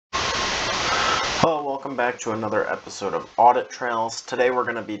welcome back to another episode of Audit Trails. Today we're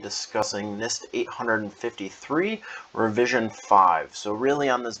going to be discussing Nist 853 Revision 5. So really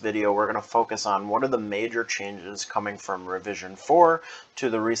on this video we're going to focus on what are the major changes coming from Revision 4 to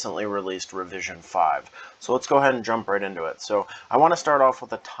the recently released Revision 5. So let's go ahead and jump right into it. So I want to start off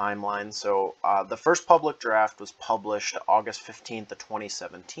with a timeline. So the first public draft was published August 15th of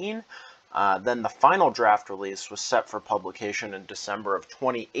 2017. Then the final draft release was set for publication in December of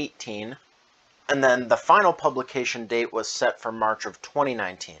 2018. And then the final publication date was set for March of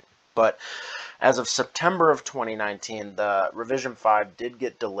 2019. But as of September of 2019, the Revision 5 did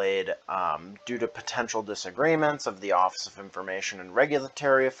get delayed due to potential disagreements of the Office of Information and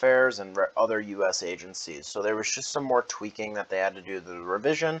Regulatory Affairs and other U.S. agencies. So there was just some more tweaking that they had to do to the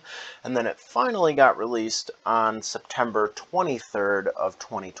revision. And then it finally got released on September 23rd of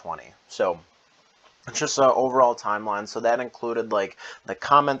 2020. So it's just an overall timeline, so that included like the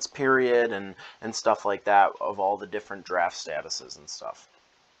comments period and stuff like that of all the different draft statuses and stuff.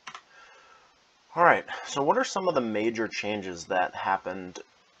 Alright, so what are some of the major changes that happened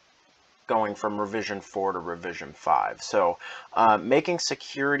going from Revision 4 to Revision 5? So making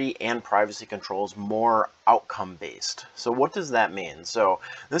security and privacy controls more outcome-based. So what does that mean? So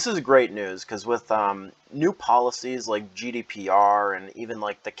this is great news because with new policies like GDPR and even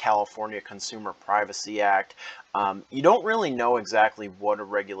like the California Consumer Privacy Act, you don't really know exactly what a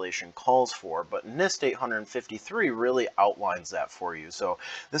regulation calls for, but Nist 853 really outlines that for you. So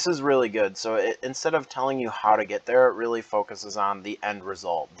this is really good. So instead of telling you how to get there, it really focuses on the end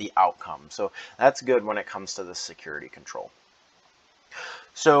result, the outcome. So that's good when it comes to the security control.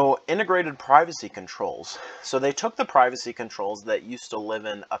 So integrated privacy controls. So they took the privacy controls that used to live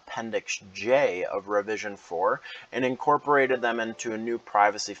in Appendix J of Revision 4 and incorporated them into a new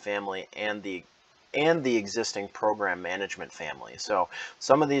privacy family and the existing program management family. So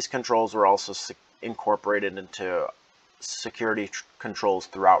some of these controls were also incorporated into security controls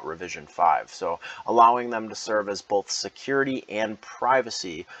throughout Revision 5. So allowing them to serve as both security and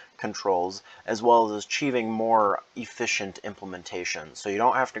privacy controls, as well as achieving more efficient implementation. So you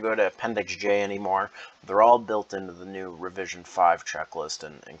don't have to go to Appendix J anymore. They're all built into the new Revision 5 checklist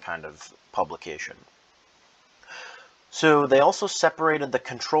and kind of publication. So they also separated the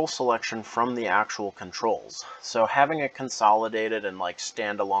control selection from the actual controls. So having a consolidated and like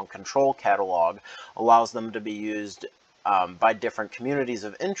standalone control catalog allows them to be used by different communities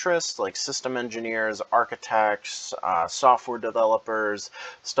of interest, like system engineers, architects, software developers,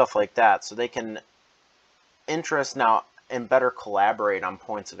 stuff like that. So they can and better collaborate on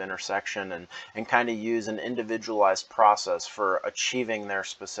points of intersection and kind of use an individualized process for achieving their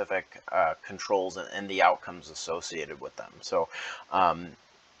specific controls and the outcomes associated with them. So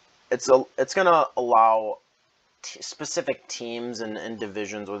it's going to allow specific teams and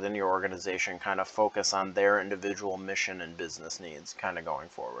divisions within your organization kind of focus on their individual mission and business needs kind of going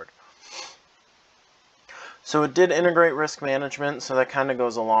forward. So it did integrate risk management, so that kind of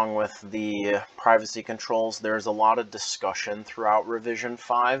goes along with the privacy controls. There's a lot of discussion throughout Revision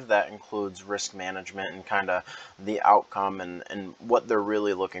 5 that includes risk management and kind of the outcome and what they're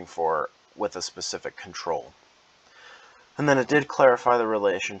really looking for with a specific control. And then it did clarify the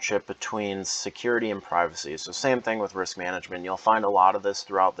relationship between security and privacy. So same thing with risk management. You'll find a lot of this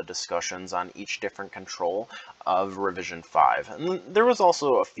throughout the discussions on each different control of Revision 5. And there was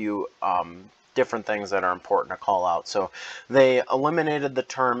also a few different things that are important to call out. So they eliminated the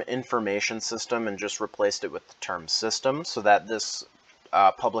term information system and just replaced it with the term system so that this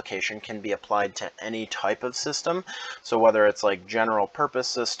publication can be applied to any type of system. So whether it's like general purpose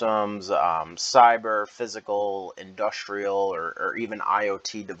systems, cyber, physical, industrial, or even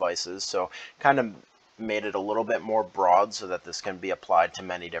IoT devices. So kind of made it a little bit more broad so that this can be applied to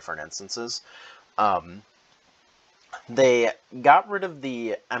many different instances. They got rid of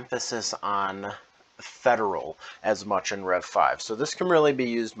the emphasis on federal as much in Rev 5. So this can really be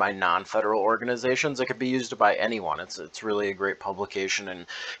used by non-federal organizations. It could be used by anyone. It's really a great publication and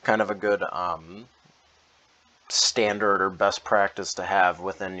kind of a good standard or best practice to have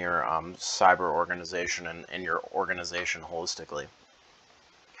within your cyber organization and your organization holistically.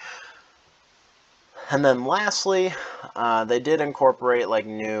 And then lastly, they did incorporate like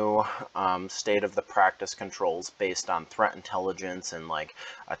new state of the practice controls based on threat intelligence and like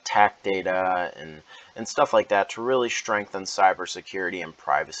attack data and stuff like that to really strengthen cybersecurity and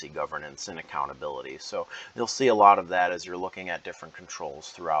privacy governance and accountability. So you'll see a lot of that as you're looking at different controls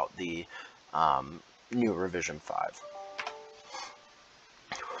throughout the new Revision 5.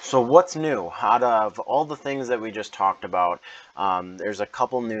 So what's new? Out of all the things that we just talked about, there's a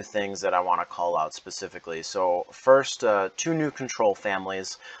couple new things that I want to call out specifically. So first, two new control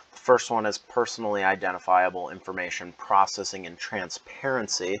families. The first one is personally identifiable information processing and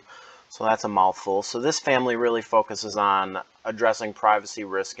transparency. So that's a mouthful. So this family really focuses on addressing privacy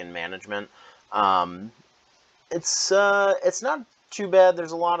risk and management. Um, it's not too bad.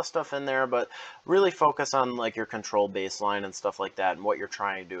 There's a lot of stuff in there, but really focus on like your control baseline and stuff like that and what you're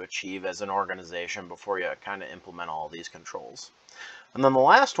trying to achieve as an organization before you kind of implement all these controls. And then the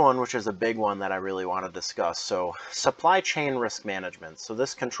last one, which is a big one that I really want to discuss, so supply chain risk management. So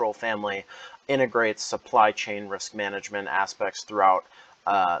this control family integrates supply chain risk management aspects throughout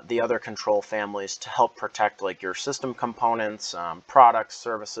the other control families to help protect like your system components, products,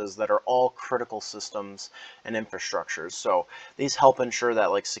 services that are all critical systems and infrastructures. So these help ensure that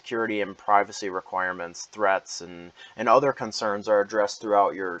like security and privacy requirements, threats, and other concerns are addressed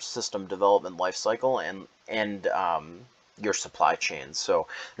throughout your system development lifecycle and your supply chain. So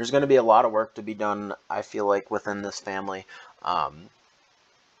there's going to be a lot of work to be done, I feel like, within this family.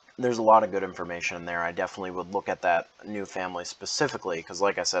 There's a lot of good information in there. I definitely would look at that new family specifically because,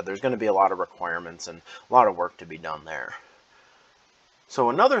 like I said, there's going to be a lot of requirements and a lot of work to be done there.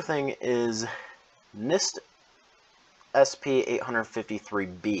 So another thing is Nist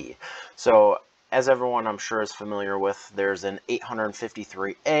SP853B. So as everyone I'm sure is familiar with, there's an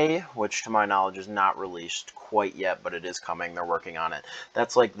 853A, which to my knowledge is not released quite yet, but it is coming. They're working on it.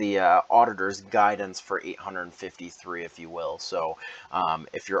 That's like the auditor's guidance for 853, if you will. So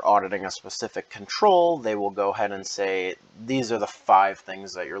if you're auditing a specific control, they will go ahead and say, these are the 5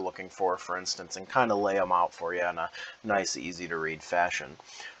 things that you're looking for instance, and kind of lay them out for you in a nice, easy to read fashion.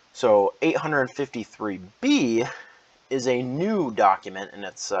 So 853B is a new document, and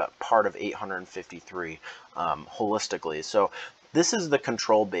it's part of 853 holistically. So this is the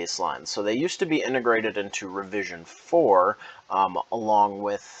control baseline. So they used to be integrated into revision 4 along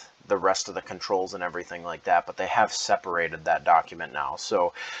with the rest of the controls and everything like that, but they have separated that document now.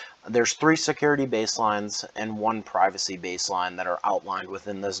 So there's 3 security baselines and 1 privacy baseline that are outlined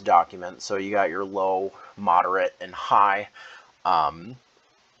within this document. So you got your low, moderate, and high, and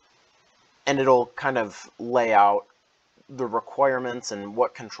it'll kind of lay out the requirements and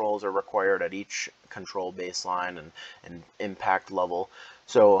what controls are required at each control baseline and impact level.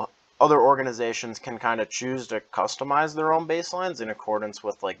 So other organizations can kind of choose to customize their own baselines in accordance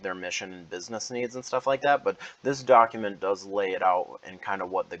with like their mission and business needs and stuff like that, but this document does lay it out and kind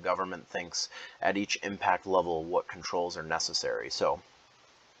of what the government thinks at each impact level, what controls are necessary. So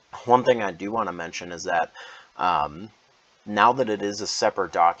one thing I do want to mention is that now that it is a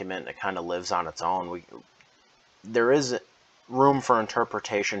separate document, it kind of lives on its own. There is room for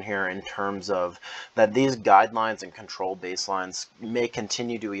interpretation here in terms of that these guidelines and control baselines may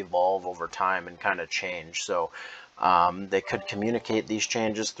continue to evolve over time and kind of change. So they could communicate these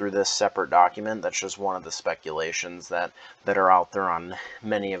changes through this separate document. That's just one of the speculations that are out there on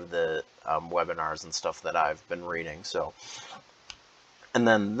many of the webinars and stuff that I've been reading. So, and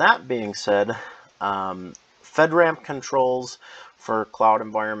then that being said, FedRAMP controls for cloud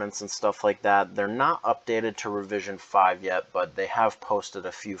environments and stuff like that, they're not updated to revision 5 yet, but they have posted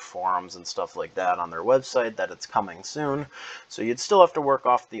a few forums and stuff like that on their website that it's coming soon. So you'd still have to work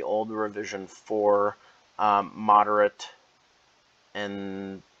off the old revision 4 moderate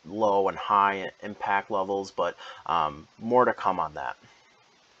and low and high impact levels, but more to come on that.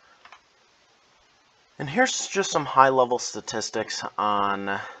 And here's just some high-level statistics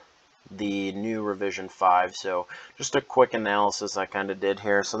on the new revision 5. So just a quick analysis I kind of did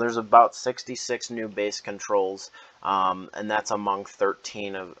here. So there's about 66 new base controls, and that's among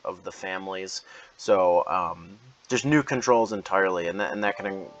 13 of the families. So just new controls entirely, and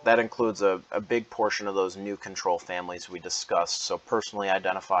that includes a big portion of those new control families we discussed. So personally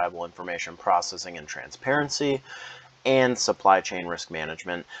identifiable information processing and transparency, and supply chain risk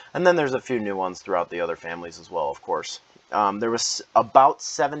management. And then there's a few new ones throughout the other families as well, of course. There was about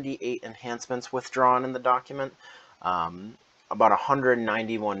 78 enhancements withdrawn in the document, about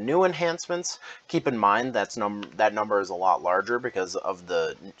 191 new enhancements. Keep in mind that number is a lot larger because of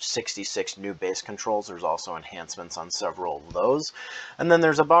the 66 new base controls. There's also enhancements on several of those. And then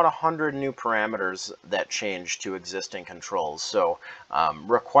there's about 100 new parameters that change to existing controls. So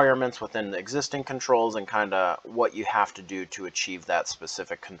requirements within the existing controls and kind of what you have to do to achieve that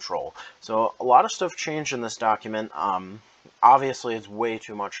specific control. So a lot of stuff changed in this document. Obviously, it's way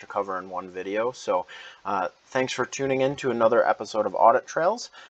too much to cover in one video, so thanks for tuning in to another episode of Audit Trails.